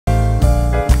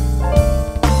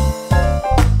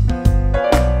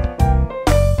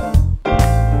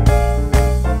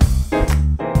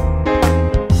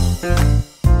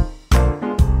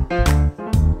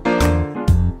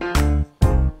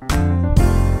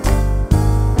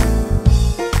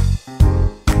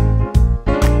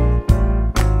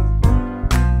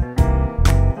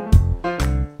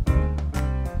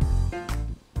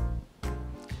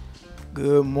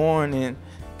good morning.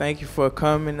 Thank you for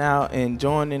coming out and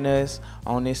joining us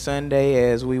on this Sunday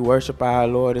as we worship our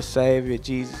Lord and Savior,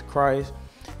 Jesus Christ,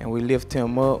 and we lift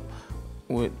him up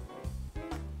with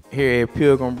here at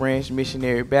Pilgrim Branch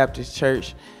Missionary Baptist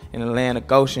Church in Atlanta,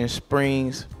 Goshen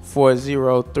Springs,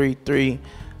 4033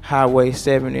 Highway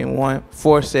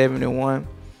 471.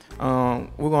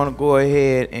 We're going to go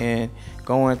ahead and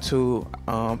go into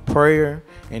prayer,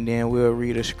 and then we'll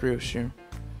read a scripture.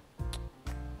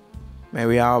 May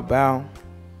we all bow.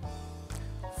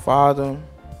 Father,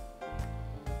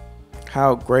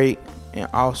 how great and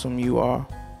awesome you are.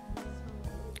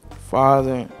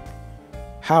 Father,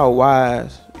 how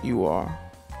wise you are.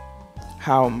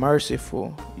 How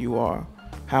merciful you are.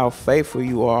 How faithful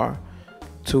you are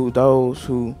to those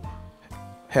who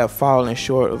have fallen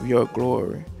short of your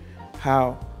glory.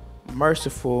 How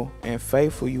merciful and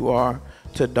faithful you are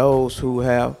to those who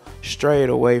have strayed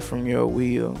away from your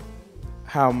will.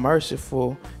 How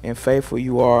merciful and faithful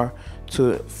you are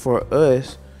for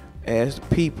us as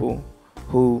people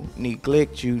who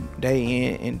neglect you day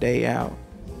in and day out.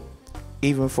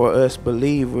 Even for us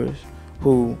believers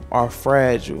who are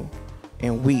fragile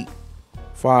and weak,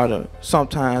 Father,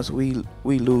 sometimes we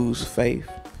lose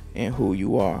faith in who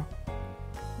you are.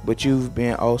 But you've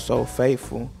been oh so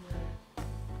faithful,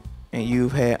 and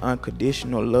you've had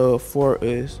unconditional love for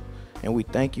us, and we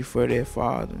thank you for that,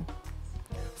 Father.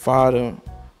 Father,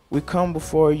 we come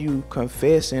before you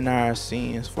confessing our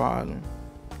sins, Father.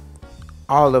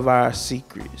 All of our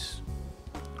secrets,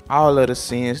 all of the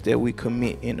sins that we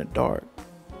commit in the dark.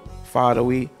 Father,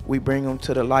 we bring them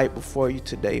to the light before you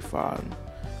today, Father.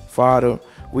 Father,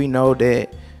 we know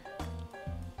that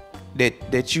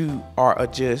you are a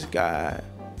just God,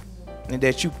 and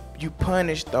that you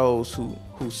punish those who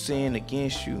sin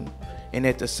against you, and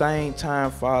at the same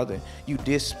time, Father, you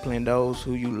discipline those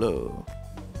who you love.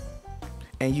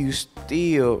 And you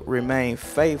still remain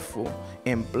faithful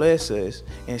and bless us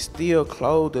and still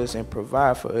clothe us and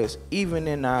provide for us, even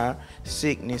in our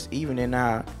sickness, even in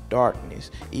our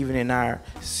darkness, even in our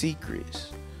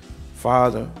secrets.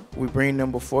 Father, we bring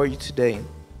them before you today.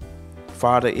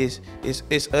 Father, it's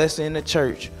us in the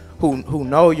church who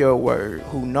know your word,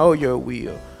 who know your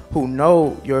will, who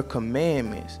know your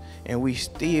commandments, and we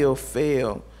still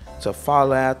fail to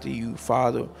follow after you.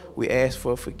 Father, we ask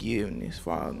for forgiveness,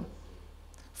 Father.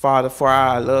 Father, for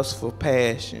our lustful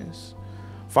passions.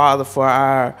 Father, for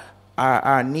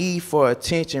our need for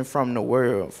attention from the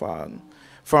world, Father.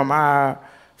 From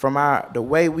the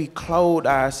way we clothe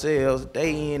ourselves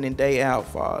day in and day out,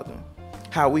 Father.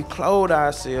 How we clothe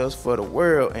ourselves for the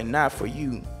world and not for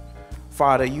you.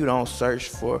 Father, you don't search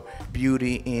for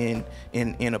beauty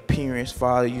in appearance,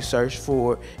 Father. You search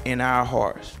for it in our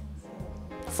hearts.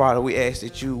 Father, we ask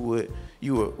that you would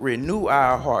renew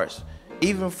our hearts.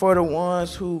 Even for the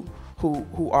ones who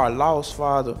are lost,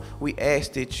 Father, we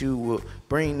ask that you would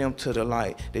bring them to the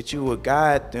light, that you would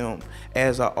guide them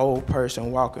as an old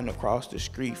person walking across the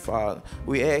street, Father.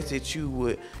 We ask that you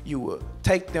would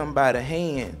take them by the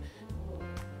hand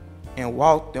and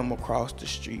walk them across the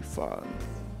street, Father.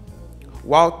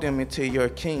 Walk them into your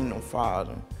kingdom,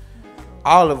 Father.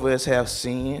 All of us have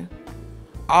sinned.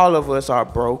 All of us are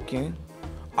broken.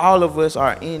 All of us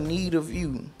are in need of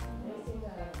you.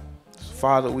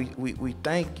 Father, we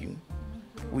thank you.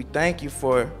 We thank you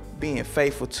for being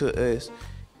faithful to us,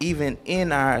 even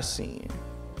in our sin,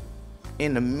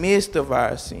 in the midst of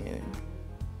our sin.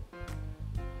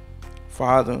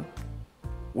 Father,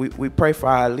 we pray for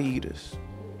our leaders.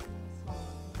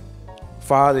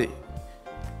 Father,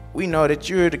 we know that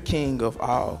you're the King of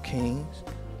all kings.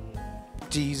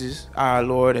 Jesus, our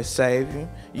Lord and Savior,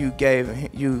 you've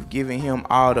given him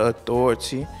all the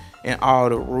authority and all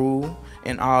the rule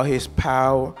and all his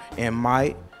power and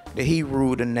might, that he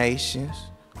ruled the nations.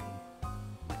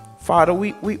 Father,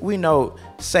 we know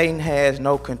Satan has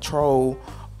no control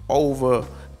over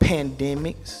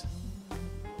pandemics.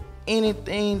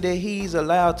 Anything that he's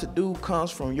allowed to do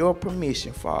comes from your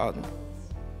permission, Father.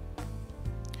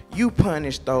 You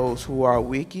punish those who are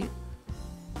wicked.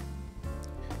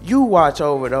 You watch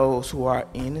over those who are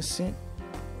innocent.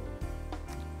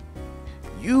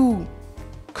 You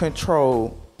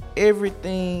control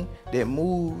everything that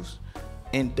moves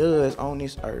and does on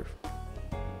this earth.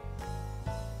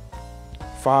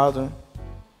 Father,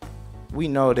 we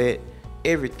know that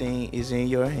everything is in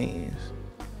your hands.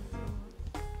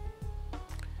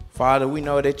 Father, we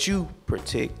know that you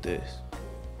protect us.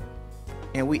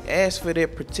 And we ask for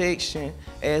that protection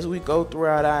as we go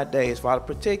throughout our days. Father,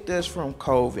 protect us from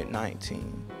COVID-19.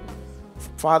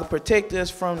 Father, protect us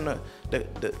from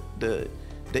the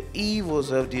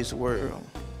evils of this world.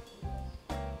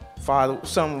 Father,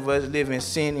 some of us live in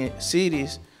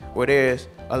cities where there's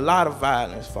a lot of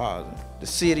violence, Father. The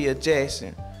city of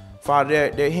Jackson,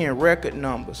 Father, they're hearing record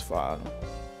numbers, Father.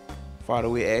 Father,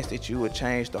 we ask that you would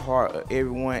change the heart of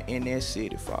everyone in that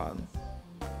city, Father.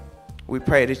 We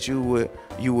pray that you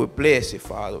would bless it,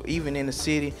 Father, even in the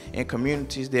city and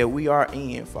communities that we are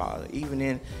in, Father.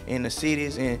 Even in the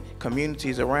cities and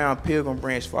communities around Pilgrim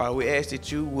Branch, Father. We ask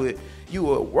that you would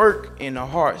work in the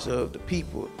hearts of the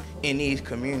people in these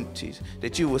communities.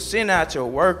 That you would send out your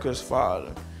workers,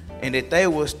 Father, and that they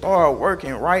will start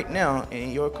working right now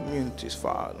in your communities,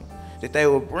 Father. That they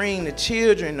will bring the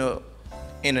children up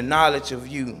in the knowledge of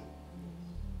you.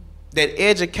 That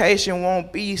education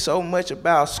won't be so much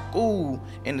about school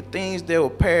and the things that will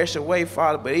perish away,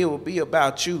 Father, but it will be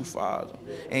about you, Father,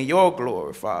 and your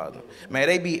glory, Father. May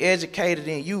they be educated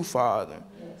in you, Father,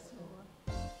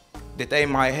 that they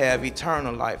might have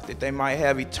eternal life, that they might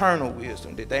have eternal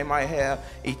wisdom, that they might have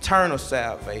eternal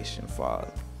salvation,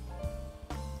 Father.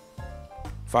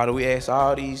 Father, we ask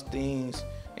all these things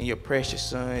in your precious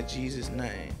Son, Jesus'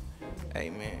 name.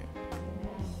 Amen.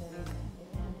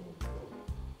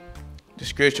 The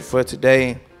scripture for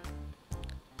today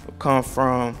will come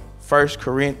from 1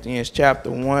 Corinthians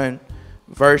chapter 1,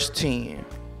 verse 10.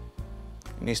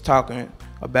 And it's talking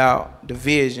about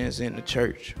divisions in the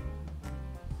church.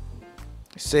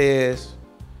 It says,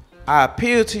 I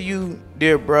appeal to you,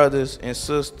 dear brothers and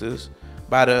sisters,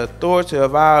 by the authority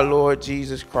of our Lord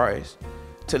Jesus Christ,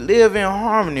 to live in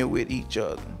harmony with each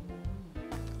other.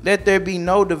 Let there be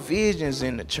no divisions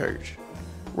in the church,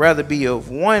 rather be of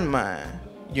one mind,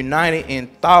 united in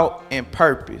thought and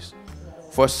purpose.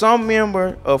 For some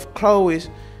member of Chloe's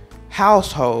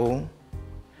household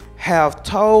have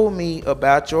told me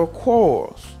about your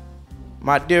quarrels.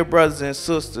 My dear brothers and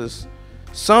sisters,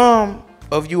 some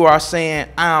of you are saying,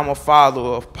 I am a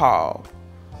follower of Paul.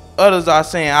 Others are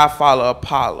saying, I follow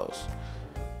Apollos,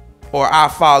 or I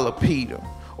follow Peter,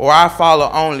 or I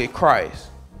follow only Christ.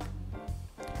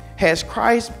 Has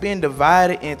Christ been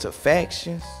divided into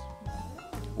factions?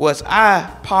 Was I,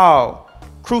 Paul,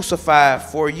 crucified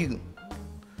for you?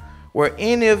 Were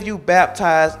any of you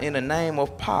baptized in the name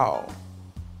of Paul?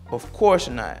 Of course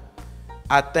not.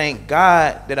 I thank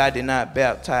God that I did not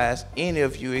baptize any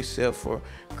of you except for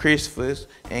Crispus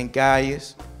and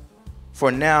Gaius.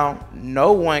 For now,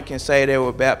 no one can say they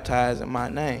were baptized in my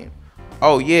name.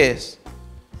 Oh yes,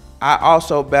 I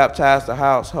also baptized the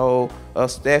household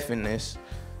of Stephanus,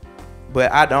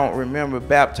 but I don't remember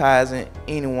baptizing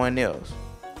anyone else.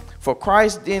 For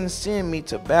Christ didn't send me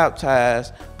to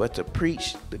baptize, but to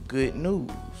preach the good news,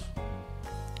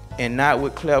 and not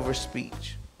with clever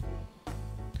speech,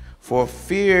 for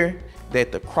fear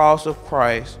that the cross of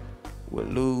Christ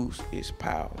would lose its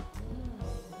power.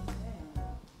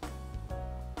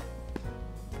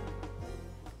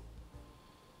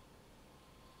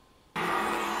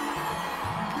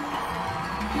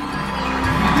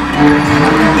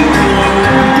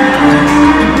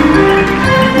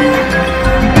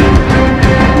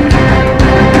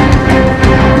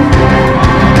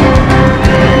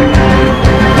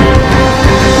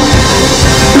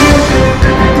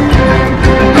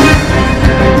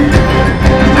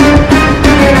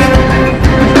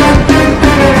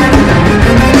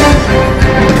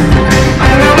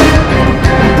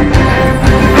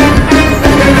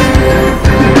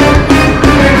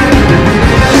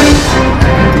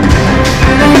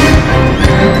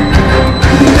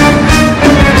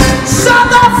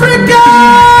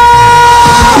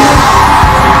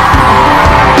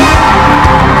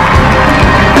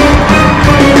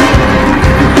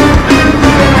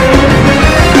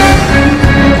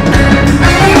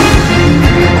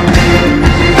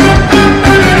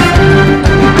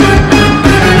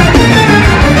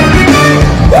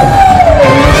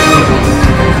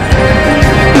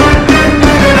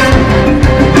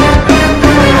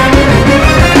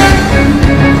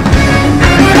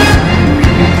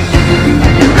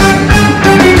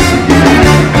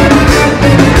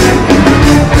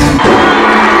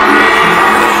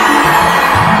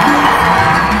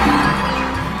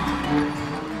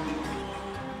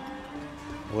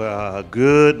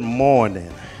 Good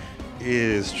morning. It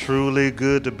is truly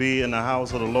good to be in the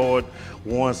house of the Lord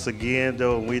once again,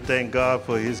 though. We thank God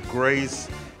for his grace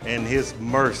and his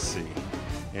mercy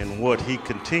and what he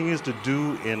continues to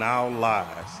do in our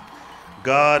lives.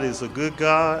 God is a good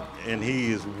God and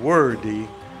he is worthy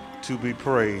to be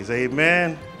praised.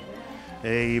 Amen.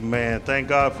 Amen. Thank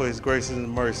God for his grace and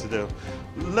mercy, though.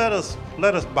 Let us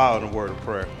bow in a word of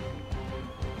prayer.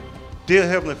 Dear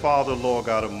Heavenly Father, Lord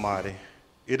God Almighty,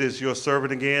 it is your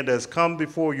servant again that has come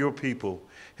before your people.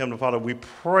 Heavenly Father, we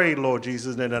pray, Lord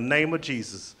Jesus, in the name of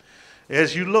Jesus,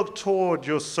 As you look toward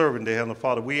your servant, dear Heavenly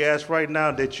Father, we ask right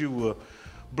now that you will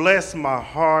bless my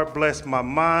heart, bless my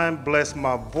mind, bless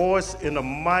my voice in a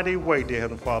mighty way, dear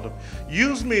Heavenly Father.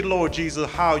 Use me, Lord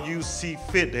Jesus, how you see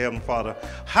fit, dear Heavenly Father.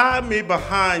 Hide me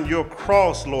behind your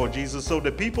cross, Lord Jesus, so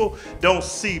that people don't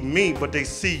see me, but they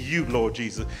see you, Lord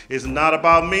Jesus. It's not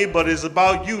about me, but it's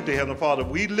about you, dear Heavenly Father.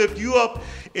 We lift you up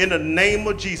in the name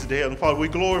of Jesus, dear Heavenly Father. We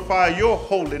glorify your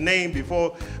holy name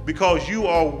because you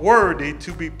are worthy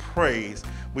to be praised.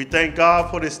 We thank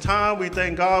God for this time. We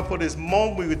thank God for this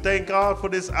moment. We thank God for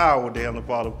this hour, dear Heavenly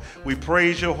Father. We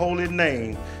praise your holy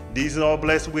name. These are all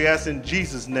blessed. We ask in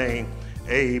Jesus' name.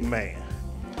 Amen.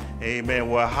 Amen.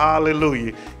 Well,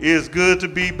 hallelujah. It is good to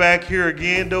be back here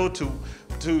again, though, to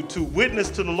witness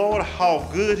to the Lord how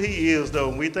good he is, though.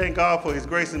 And we thank God for his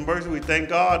grace and mercy. We thank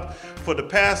God for the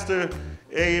pastor,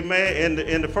 amen,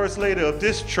 and the first lady of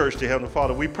this church, dear Heavenly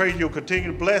Father. We pray you'll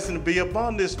continue to bless and be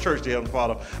upon this church, dear Heavenly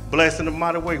Father. Bless in a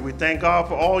mighty way. We thank God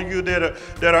for all you that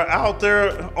are out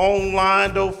there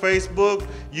online, though, Facebook,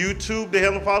 YouTube, dear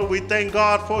Heavenly Father. We thank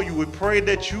God for you. We pray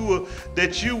that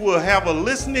you will have a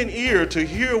listening ear to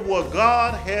hear what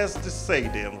God has to say,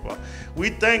 dear Heavenly Father.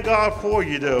 We thank God for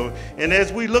you, though. And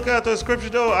as we look at the scripture,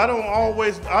 though, I don't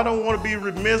want to be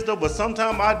remiss, though, but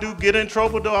sometimes I do get in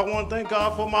trouble, though. I want to thank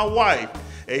God for my wife.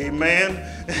 Amen.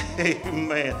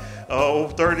 Amen.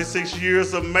 36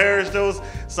 years of marriage, though,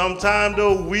 sometimes,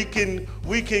 though, we can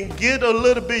get a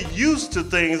little bit used to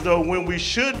things, though, when we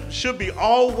should be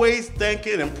always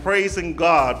thanking and praising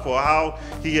God for how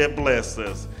he had blessed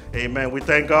us. Amen. We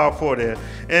thank God for that.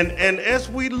 And as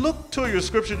we look to your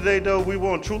scripture today, though, we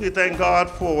want to truly thank God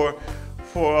for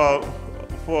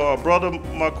Brother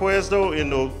Marquez, though, in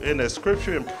the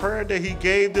scripture and prayer that he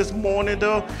gave this morning,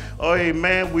 though. Oh,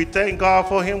 amen. We thank God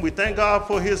for him. We thank God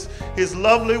for his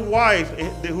lovely wife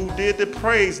who did the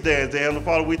praise dance there. And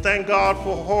Father, we thank God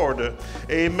for her.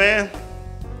 Amen.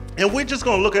 And we're just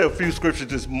going to look at a few scriptures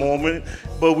this moment,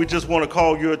 but we just want to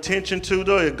call your attention to,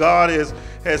 though, that God has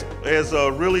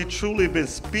really truly been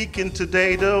speaking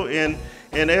today, though, and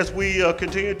as we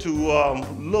continue to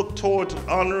look towards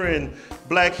honoring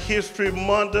Black History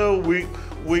Month, though, we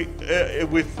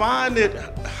find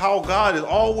that how God has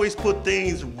always put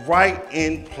things right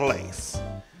in place.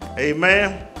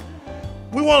 Amen.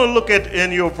 We want to look at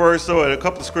in your verse, though, at a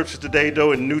couple of scriptures today,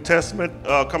 though, in the New Testament,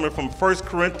 coming from 1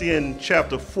 Corinthians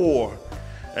chapter 4.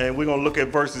 And we're going to look at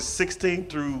verses 16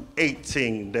 through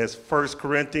 18. That's 1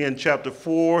 Corinthians chapter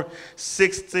 4,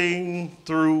 16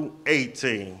 through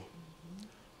 18.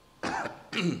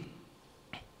 1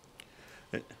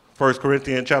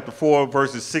 Corinthians chapter 4,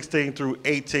 verses 16 through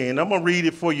 18. I'm going to read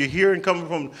it for you here, and coming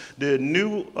from the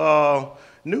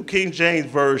New King James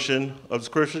Version of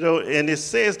Scripture, though, and it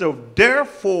says, though,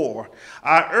 therefore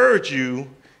I urge you,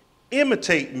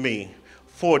 imitate me.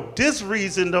 For this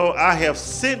reason, though, I have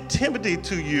sent Timothy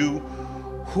to you,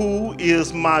 who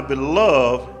is my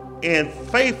beloved and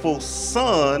faithful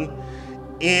son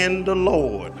in the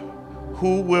Lord,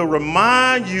 who will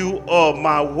remind you of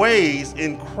my ways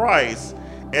in Christ,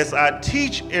 as I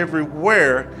teach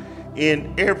everywhere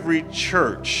in every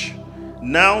church.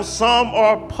 Now some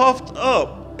are puffed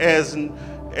up as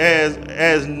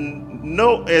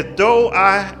though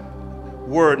I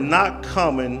were not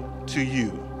coming to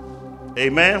you.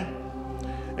 Amen.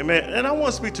 Amen. And I want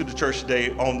to speak to the church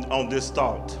today on this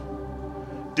thought.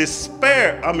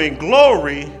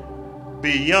 Glory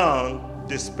beyond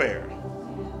despair.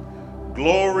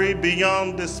 Glory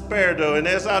beyond despair, though. And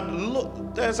as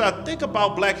I think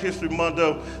about Black History Month,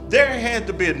 though, there had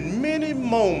to be many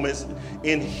moments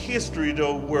in history,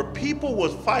 though, where people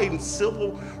was fighting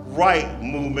civil rights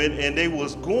movement, and they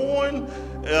was going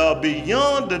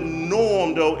beyond the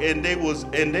norm, though, and they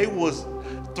was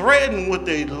threatened with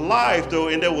their life, though,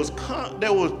 and there was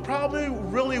probably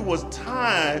really was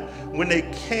time when they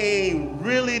came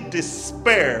really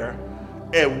despair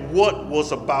at what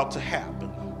was about to happen.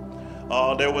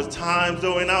 There was times,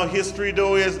 though, in our history,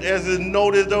 though, as is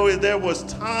noted, though, there was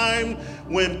time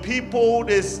when people,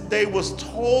 they was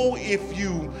told if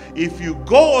you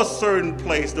go a certain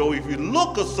place, though, if you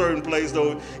look a certain place,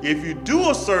 though, if you do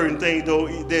a certain thing, though,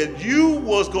 that you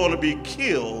was going to be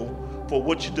killed for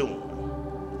what you're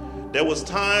doing. There was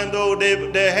time, though,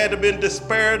 there had to been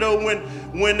despair, though,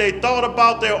 when they thought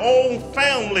about their own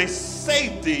family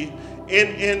safety,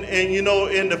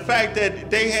 and the fact that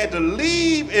they had to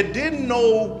leave and didn't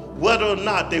know whether or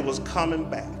not they was coming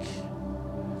back.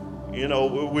 You know,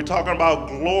 we're talking about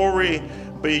glory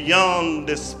beyond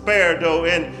despair, though,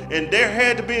 and there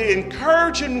had to be an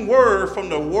encouraging word from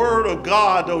the word of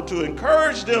God, though, to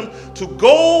encourage them to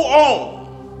go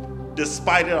on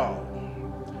despite it all.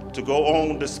 to go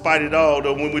on despite it all.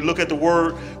 Though when we look at the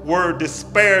word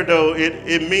despair, though,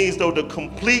 it means though the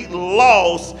complete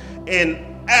loss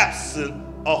and absence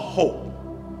of hope.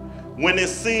 When it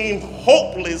seemed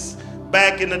hopeless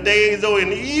back in the days, though,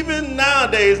 and even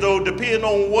nowadays, though, depending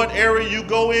on what area you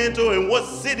go into and what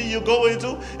city you go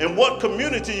into and what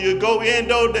community you go in,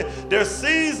 though, there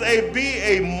seems to be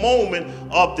a moment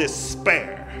of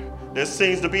despair. There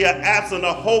seems to be an absence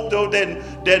of hope, though,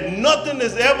 that nothing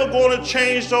is ever going to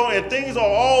change, though, and things are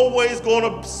always going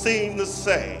to seem the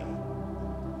same.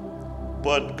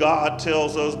 But God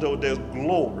tells us, though, there's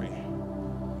glory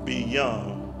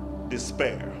beyond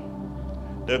despair.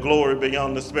 There's glory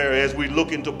beyond despair. As we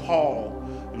look into Paul,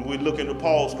 and we look into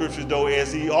Paul's scriptures, though,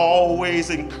 as he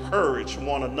always encouraged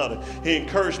one another. He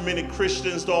encouraged many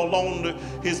Christians, though, along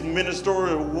his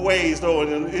ministerial ways, though,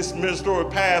 and his ministerial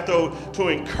path, though, to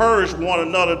encourage one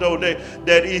another, though, that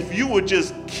if you would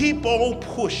just keep on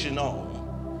pushing on,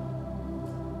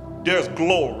 there's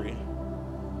glory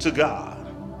to God.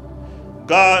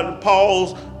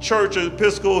 Paul's church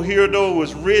epistle here, though,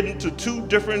 was written to two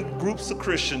different groups of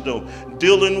Christians, though,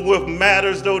 dealing with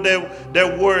matters, though,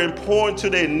 that were important to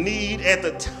their need at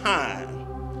the time.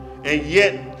 And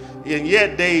yet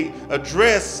they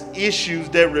address issues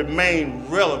that remain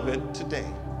relevant today.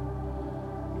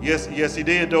 Yes, he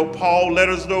did, though. Paul's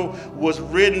letters, though, was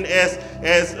written as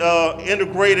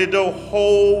integrated, though,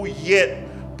 whole,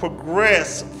 yet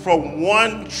progress from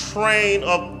one train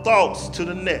of thoughts to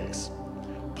the next.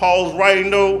 Paul's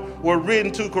writing, though, were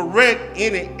written to correct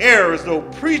any errors, though,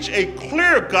 preach a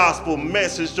clear gospel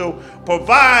message, though,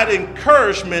 provide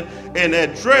encouragement and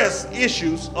address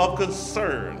issues of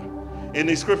concern. In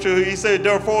the scripture, he said,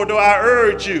 therefore, though, I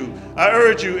urge you,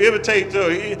 imitate, though.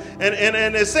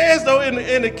 And it says, though,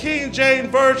 in the King James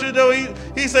Version, though,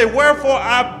 he said, wherefore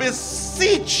I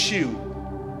beseech you,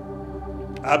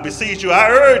 I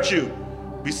urge you,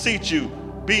 beseech you,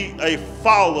 be a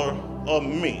follower of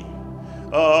me.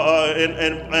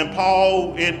 And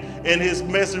Paul, in his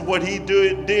message, what he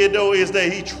did, though, is that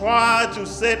he tried to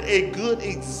set a good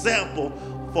example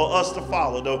for us to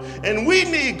follow, though. And we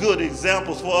need good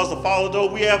examples for us to follow,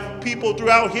 though. We have people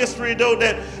throughout history, though,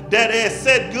 that has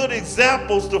set good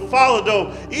examples to follow,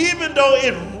 though, even though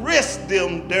it risked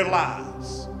them their lives.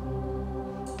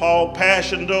 Paul's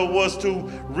passion, though, was to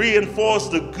reinforce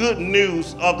the good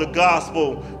news of the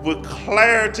gospel with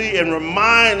clarity and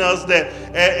remind us that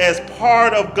as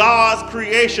part of God's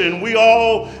creation, we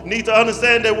all need to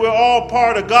understand that we're all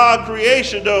part of God's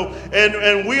creation, though,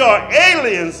 and we are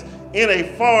aliens in a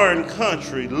foreign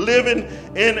country, living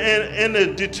in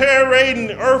a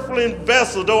deteriorating earthly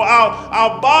vessel, though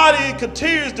our body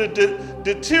continues to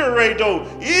deteriorate, though,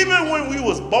 even when we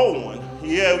was born.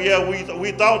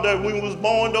 We thought that when we was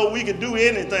born, though, we could do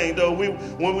anything, though.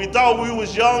 When we thought we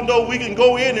was young, though, we can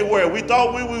go anywhere. We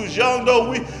thought we was young, though,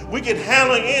 we could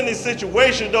handle any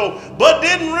situation, though, but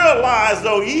didn't realize,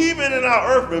 though, even in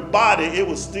our earthly body, it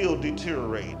was still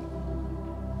deteriorating.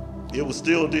 It was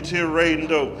still deteriorating,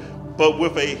 though, but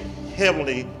with a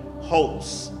heavenly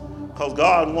host. Because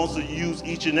God wants to use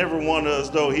each and every one of us,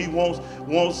 though. He wants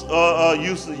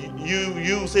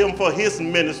use him for his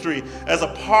ministry as a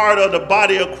part of the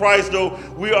body of Christ, though.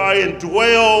 We are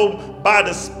indwelled by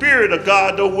the Spirit of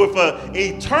God, though, with an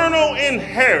eternal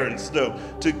inheritance, though,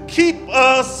 to keep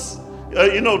us,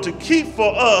 to keep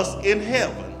for us in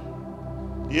heaven.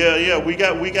 We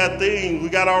got things. We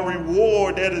got our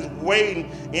reward that is waiting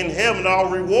in heaven. Our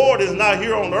reward is not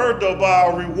here on earth, though, but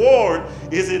our reward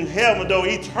is in heaven, though.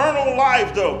 Eternal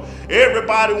life, though.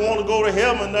 Everybody want to go to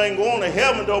heaven. They ain't going to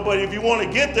heaven, though. But if you want to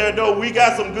get there, though, we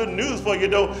got some good news for you,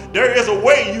 though. There is a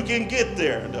way you can get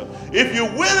there, though. If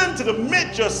you're willing to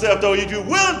commit yourself, though, if you're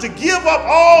willing to give up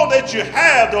all that you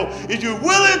have, though, if you're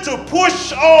willing to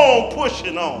push on,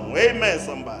 pushing on. Amen,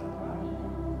 somebody.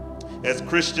 As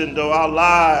Christians, though, our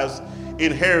lives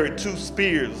inherit two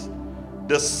spheres,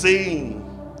 the seen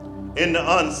and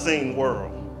the unseen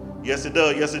world. Yes, it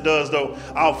does. Yes, it does, though.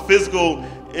 Our physical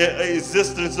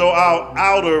existence, though, our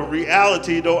outer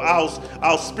reality, though,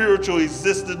 our spiritual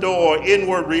existence, though, or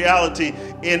inward reality.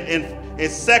 In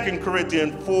 2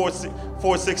 Corinthians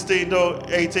 4:16, though,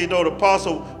 18, though, the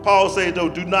Apostle Paul said, though,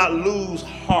 do not lose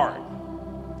heart.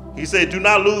 He said, do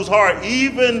not lose heart,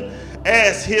 even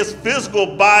as his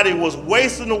physical body was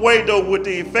wasting away, though, with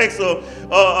the effects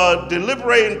of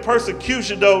deliberating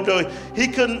persecution, though, he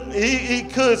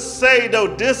could say, though,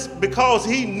 this because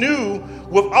he knew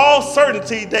with all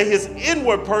certainty that his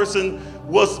inward person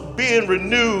was being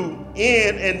renewed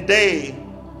in and day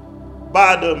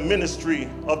by the ministry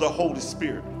of the Holy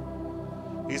Spirit.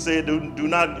 He said, do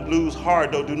not lose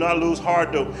heart, though. Do not lose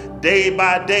heart, though. Day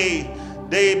by day,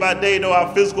 day by day, though,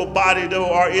 our physical body,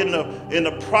 though, are in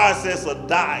the process of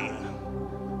dying.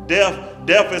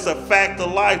 Death is a fact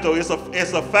of life, though. It's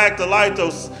a fact of life, though.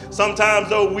 Sometimes,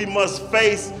 though, we must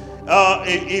face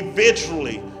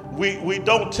eventually. We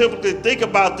don't typically think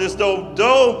about this, though,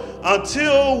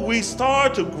 until we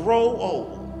start to grow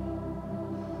old.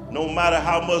 No matter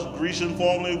how much Grecian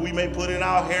formula we may put in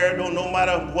our hair, though, no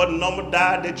matter what number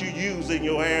dye that you use in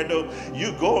your hair, though,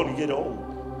 you're going to get old.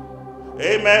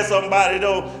 Amen, somebody,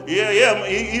 though. Yeah.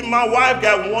 Even my wife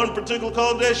got one particular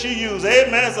color that she uses.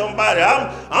 Amen, somebody.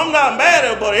 I'm not mad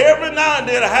at her, but every now and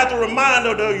then I have to remind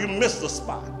her, though, you missed a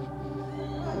spot.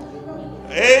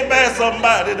 Amen,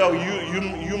 somebody, though.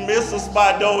 You missed a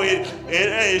spot, though.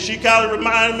 And she kind of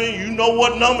reminded me, you know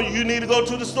what number you need to go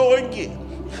to the store and get.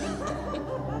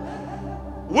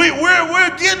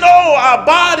 We're getting old. Our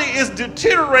body is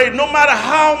deteriorating. No matter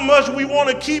how much we want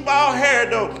to keep our hair,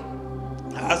 though,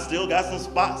 I still got some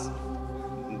spots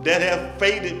that have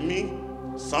faded me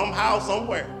somehow,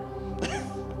 somewhere.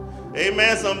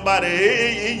 Amen, somebody.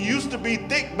 It used to be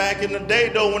thick back in the day,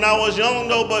 though, when I was young,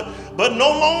 though, but no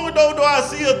longer, though, do I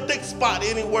see a thick spot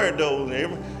anywhere, though.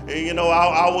 And, you know,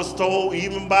 I was told,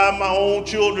 even by my own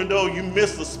children, though, you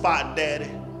missed a spot,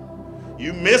 Daddy.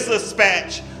 You missed a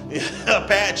patch. A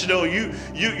patch, though. You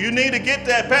need to get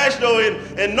that patch, though,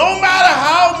 and no matter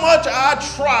how much I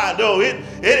try, though,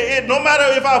 it no matter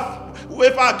if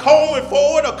I comb it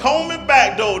forward or comb it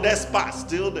back, though, that spot's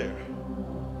still there.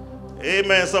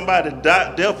 Amen, somebody.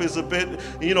 Death is a bit,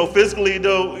 you know, physically,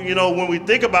 though, you know, when we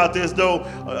think about this, though,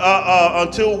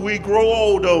 until we grow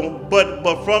old, though, but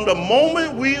from the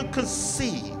moment we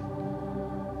conceive,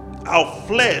 our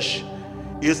flesh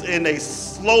is in a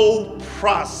slow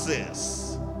process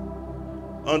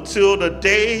until the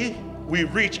day we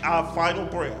reach our final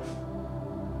breath.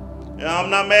 And I'm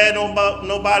not mad about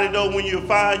nobody, though, when you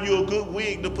find you a good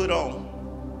wig to put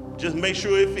on. Just make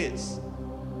sure it fits.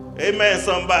 Amen,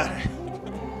 somebody.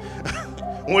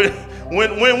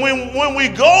 when we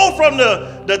go from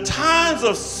the times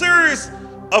of serious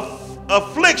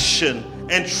affliction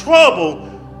and trouble,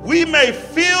 we may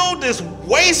feel this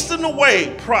wasting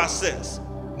away process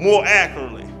more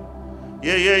accurately.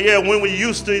 Yeah. When we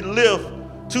used to live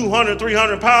 200,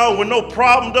 300 pounds with no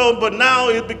problem, though, but now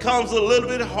it becomes a little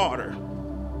bit harder.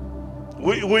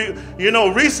 We you know,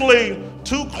 recently,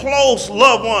 two close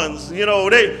loved ones, you know,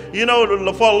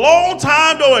 for a long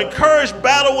time, though, encouraged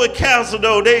battle with cancer,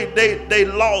 though, they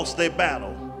lost their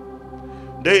battle.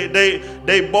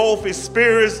 They both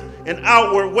experienced an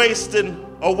outward wasting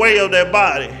away of their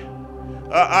body.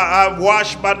 I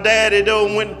watched my daddy,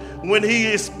 though, when he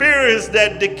experienced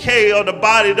that decay of the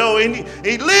body, though, and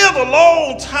he lived a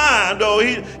long time, though.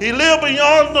 He lived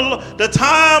beyond the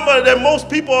time that most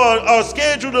people are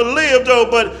scheduled to live, though,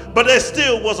 but there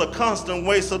still was a constant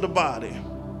waste of the body.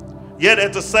 Yet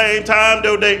at the same time,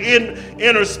 though, the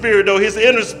inner spirit, though, his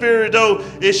inner spirit, though,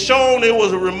 is shown it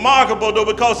was remarkable, though,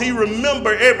 because he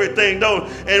remembered everything, though.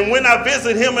 And when I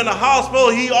visited him in the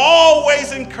hospital, he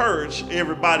always encouraged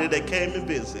everybody that came and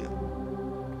visited.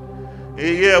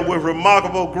 Yeah, with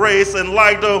remarkable grace and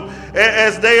light, though,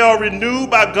 as they are renewed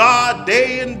by God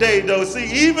day and day, though.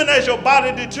 See, even as your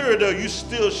body deteriorates, though, you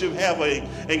still should have an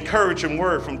encouraging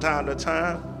word from time to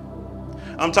time.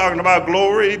 I'm talking about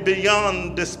glory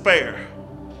beyond despair.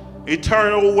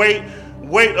 Eternal weight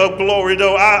of glory,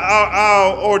 though.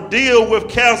 Our ordeal with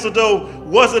cancer, though,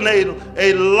 wasn't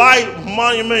a light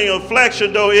monumental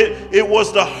affliction, though. It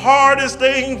was the hardest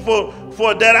thing for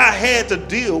that I had to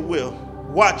deal with,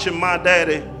 watching my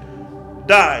daddy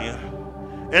dying.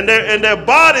 And their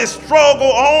bodies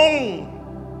struggle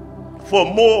on for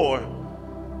more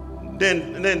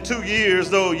than 2 years,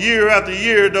 though. Year after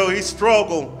year, though, he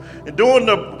struggled. And during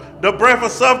the breath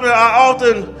of suffering, I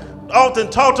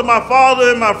often talk to my father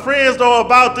and my friends, though,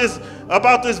 about this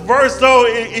verse, though,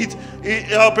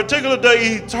 particularly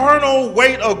the eternal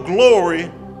weight of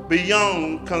glory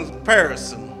beyond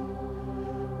comparison.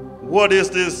 What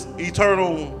is this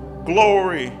eternal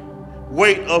glory,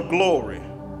 weight of glory?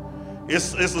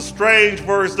 It's a strange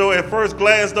verse, though. At first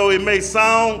glance, though, it may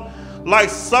sound like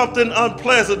something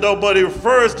unpleasant, though, but it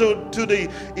refers to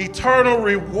the eternal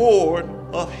reward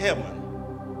of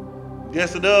heaven.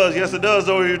 Yes, it does. Yes, it does,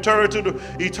 though. You return to the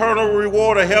eternal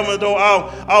reward of heaven, though.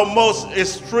 Our most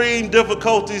extreme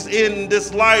difficulties in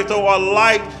this life, though, are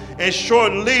light and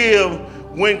short-lived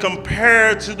when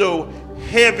compared to the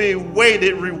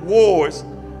heavy-weighted rewards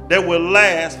that will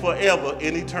last forever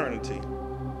in eternity.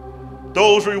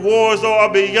 Those rewards, though,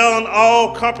 are beyond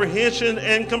all comprehension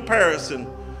and comparison.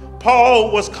 Paul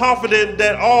was confident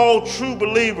that all true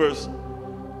believers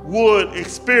would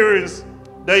experience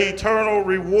the eternal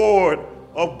reward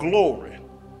of glory.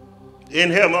 in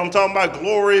heaven. I'm talking about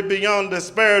glory beyond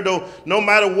despair, though. No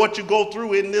matter what you go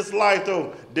through in this life,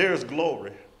 though, there's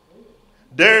glory.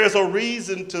 There is a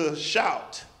reason to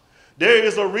shout. There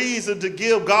is a reason to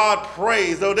give God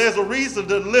praise, though. There's a reason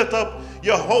to lift up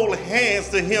your holy hands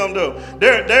to him, though.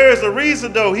 There is a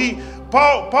reason, though.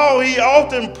 Paul, he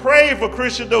often prayed for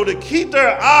Christians, though, to keep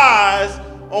their eyes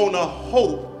on the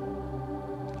hope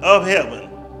of heaven.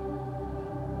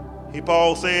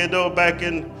 Paul said, though, back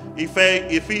in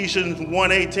Ephesians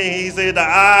 1:18, he said, the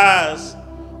eyes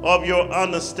of your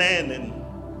understanding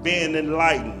being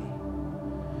enlightened,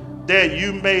 that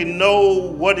you may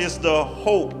know what is the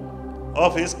hope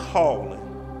of his calling,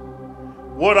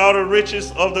 what are the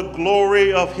riches of the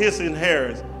glory of his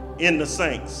inheritance in the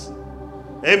saints.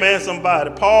 Amen,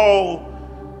 somebody. Paul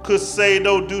could say,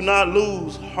 though, do not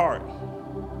lose heart,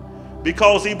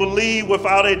 because he believed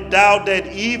without a doubt that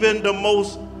even the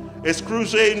most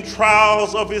excruciating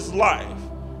trials of his life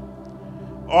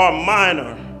are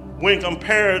minor when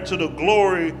compared to the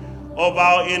glory of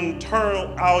our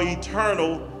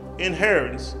eternal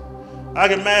inheritance. I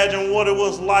can imagine what it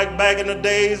was like back in the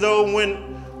days, though,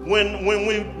 when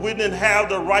we didn't have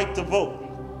the right to vote,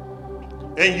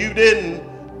 and you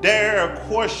didn't dare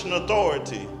question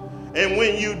authority. And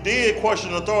when you did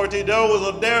question authority, there was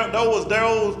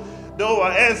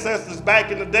ancestors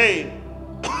back in the day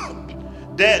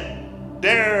that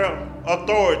their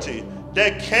authority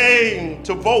that came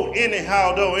to vote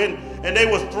anyhow, though, and they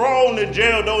was thrown in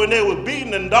jail, though, and they was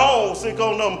beaten and dogs sick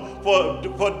on them for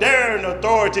daring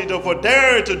authority, though, for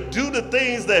daring to do the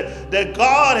things that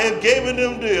God had given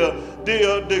them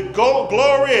the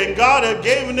glory, and God had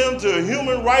given them to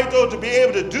human right, though, to be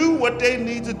able to do what they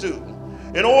need to do.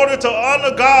 In order to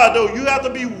honor God, though, you have to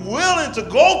be willing to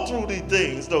go through these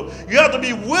things, though. You have to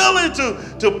be willing to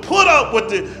put up with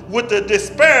the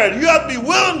despair. You have to be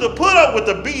willing to put up with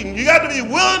the beating. You have to be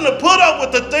willing to put up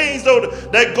with the things, though,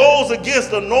 that goes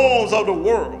against the norms of the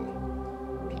world.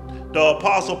 The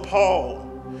Apostle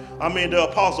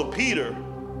Peter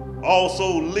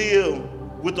also lived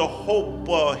with the hope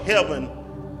of heaven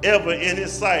ever in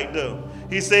his sight, though.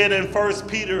 He said in 1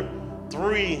 Peter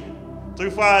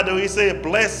 3:5, though, he said,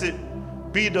 blessed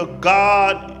be the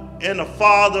God and the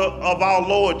Father of our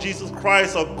Lord Jesus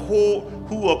Christ,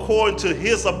 who according to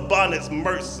his abundant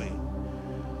mercy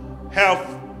have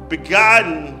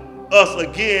begotten us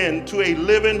again to a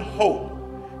living hope.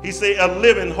 He said a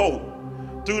living hope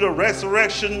through the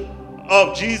resurrection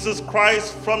of Jesus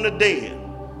Christ from the dead.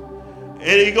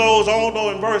 And he goes on,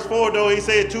 though, in verse 4, though, he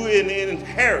said to an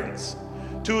inheritance,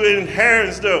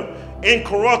 though,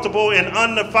 incorruptible and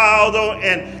undefiled, though,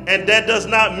 and that does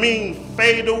not mean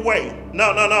fade away.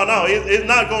 No. It's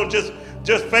not going to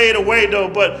just fade away, though,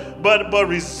 but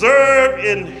reserved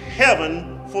in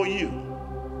heaven for you.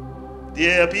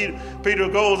 Yeah, Peter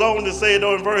goes on to say,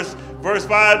 though, in verse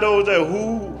 5, though, that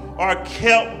who are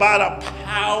kept by the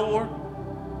power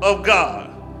of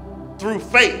God through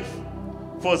faith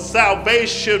for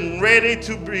salvation ready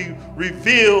to be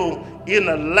revealed in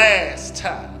the last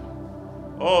time.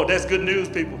 Oh, that's good news,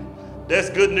 people.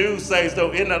 That's good news, saints, though.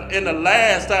 In the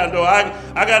last time, though, I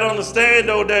got to understand,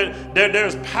 though, that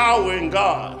there's power in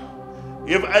God.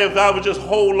 If I would just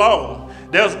hold on.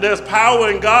 There's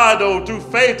power in God, though, through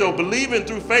faith, though, believing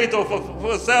through faith, though,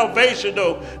 for salvation,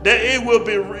 though, that it will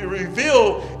be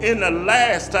revealed in the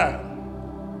last time.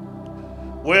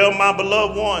 Well, my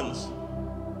beloved ones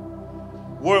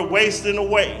were wasting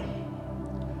away.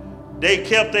 They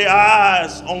kept their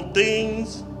eyes on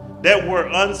things that were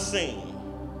unseen.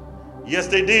 Yes,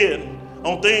 they did.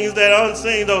 On things that are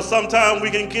unseen, though. Sometimes we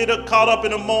can get caught up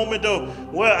in a moment, though.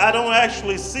 Well, I don't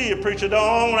actually see it, preacher. Though.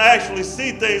 I don't actually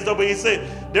see things, though. But he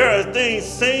said there are things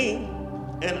seen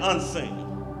and unseen.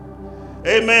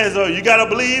 Amen. So you got to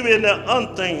believe in the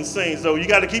unseen things, though. You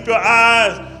got to keep your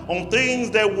eyes on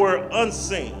things that were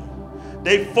unseen.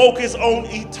 They focus on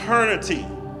eternity,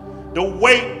 the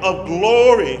weight of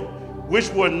glory, which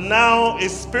we're now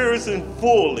experiencing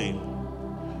fully.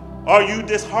 Are you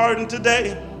disheartened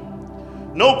today?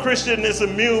 No Christian is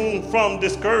immune from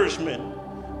discouragement.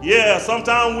 Yeah,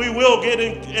 sometimes we will get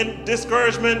in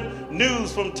discouragement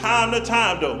news from time to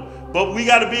time, though. But we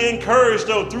got to be encouraged,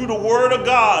 though, through the word of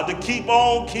God to keep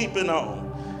on keeping on.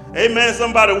 Amen,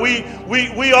 somebody.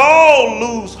 We all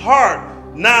lose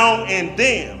heart now and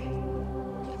then.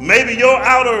 Maybe your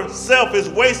outer self is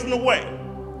wasting away.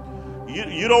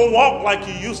 You don't walk like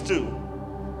you used to.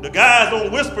 The guys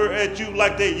don't whisper at you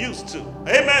like they used to.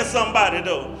 Amen, somebody,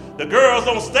 though. The girls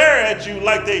don't stare at you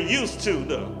like they used to,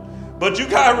 though. But you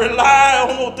got to rely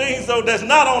on those things, though, that's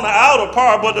not on the outer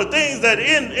part, but the things that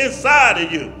inside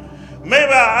of you.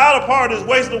 Maybe our outer part is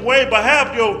wasting away, but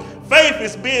have your faith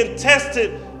is being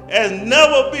tested as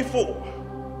never before.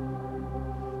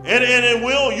 And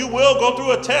you will go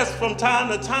through a test from time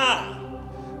to time,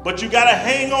 but you got to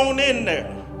hang on in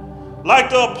there. Like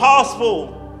the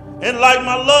apostle and like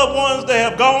my loved ones that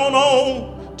have gone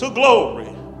on to glory.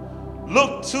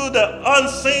 Look to the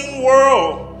unseen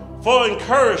world for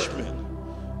encouragement.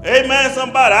 Amen,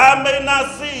 somebody. I may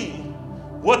not see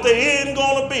what the end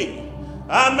going to be.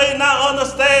 I may not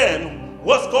understand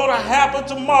what's going to happen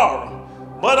tomorrow,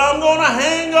 but I'm going to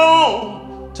hang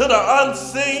on to the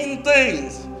unseen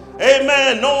things.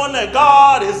 Amen, knowing that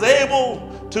God is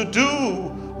able to do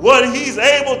what he's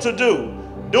able to do.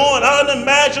 During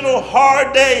unimaginable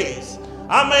hard days.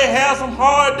 I may have some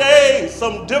hard days,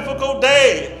 some difficult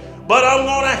days, but I'm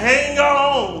going to hang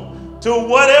on to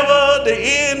whatever the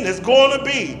end is going to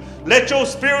be. Let your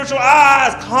spiritual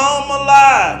eyes come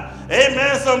alive.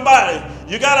 Amen, somebody.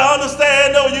 You got to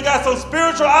understand, though, you got some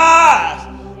spiritual eyes,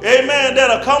 amen,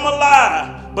 that'll come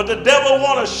alive. But the devil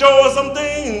want to show us some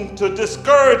things to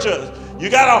discourage us. You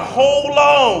got to hold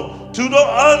on to the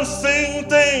unseen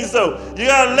things, though. You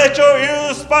got to let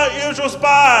your spiritual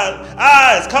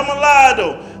eyes come alive,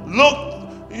 though.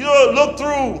 Look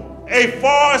through a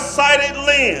far-sighted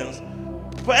lens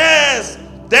past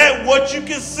that what you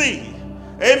can see.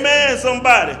 Amen,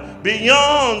 somebody.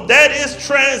 Beyond that is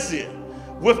transient.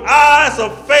 With eyes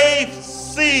of faith,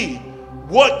 see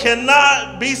what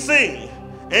cannot be seen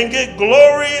and get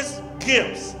glorious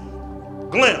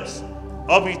glimpse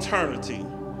of eternity.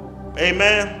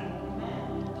 Amen.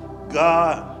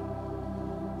 God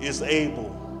is able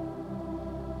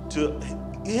to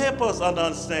help us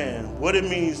understand what it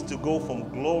means to go from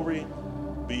glory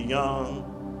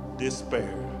beyond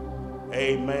despair.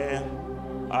 Amen.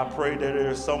 I pray that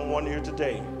there is someone here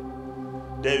today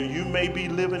that you may be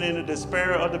living in the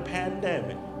despair of the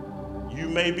pandemic. You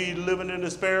may be living in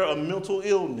despair of mental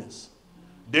illness.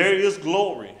 There is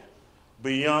glory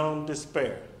beyond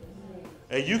despair.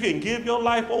 And you can give your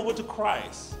life over to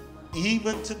Christ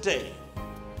even today.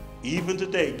 Even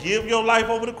today. Give your life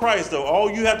over to Christ, though.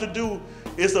 All you have to do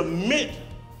is admit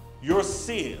your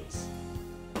sins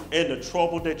and the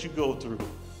trouble that you go through.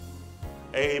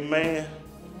 Amen.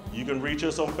 You can reach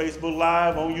us on Facebook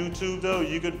Live, on YouTube, though.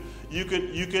 You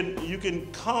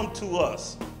can come to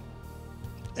us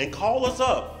and call us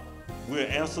up. We'll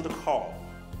answer the call.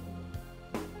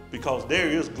 Because there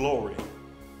is glory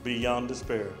beyond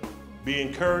despair. Be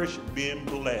encouraged, be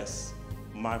blessed,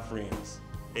 my friends.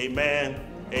 Amen.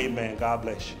 Amen. God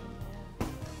bless you.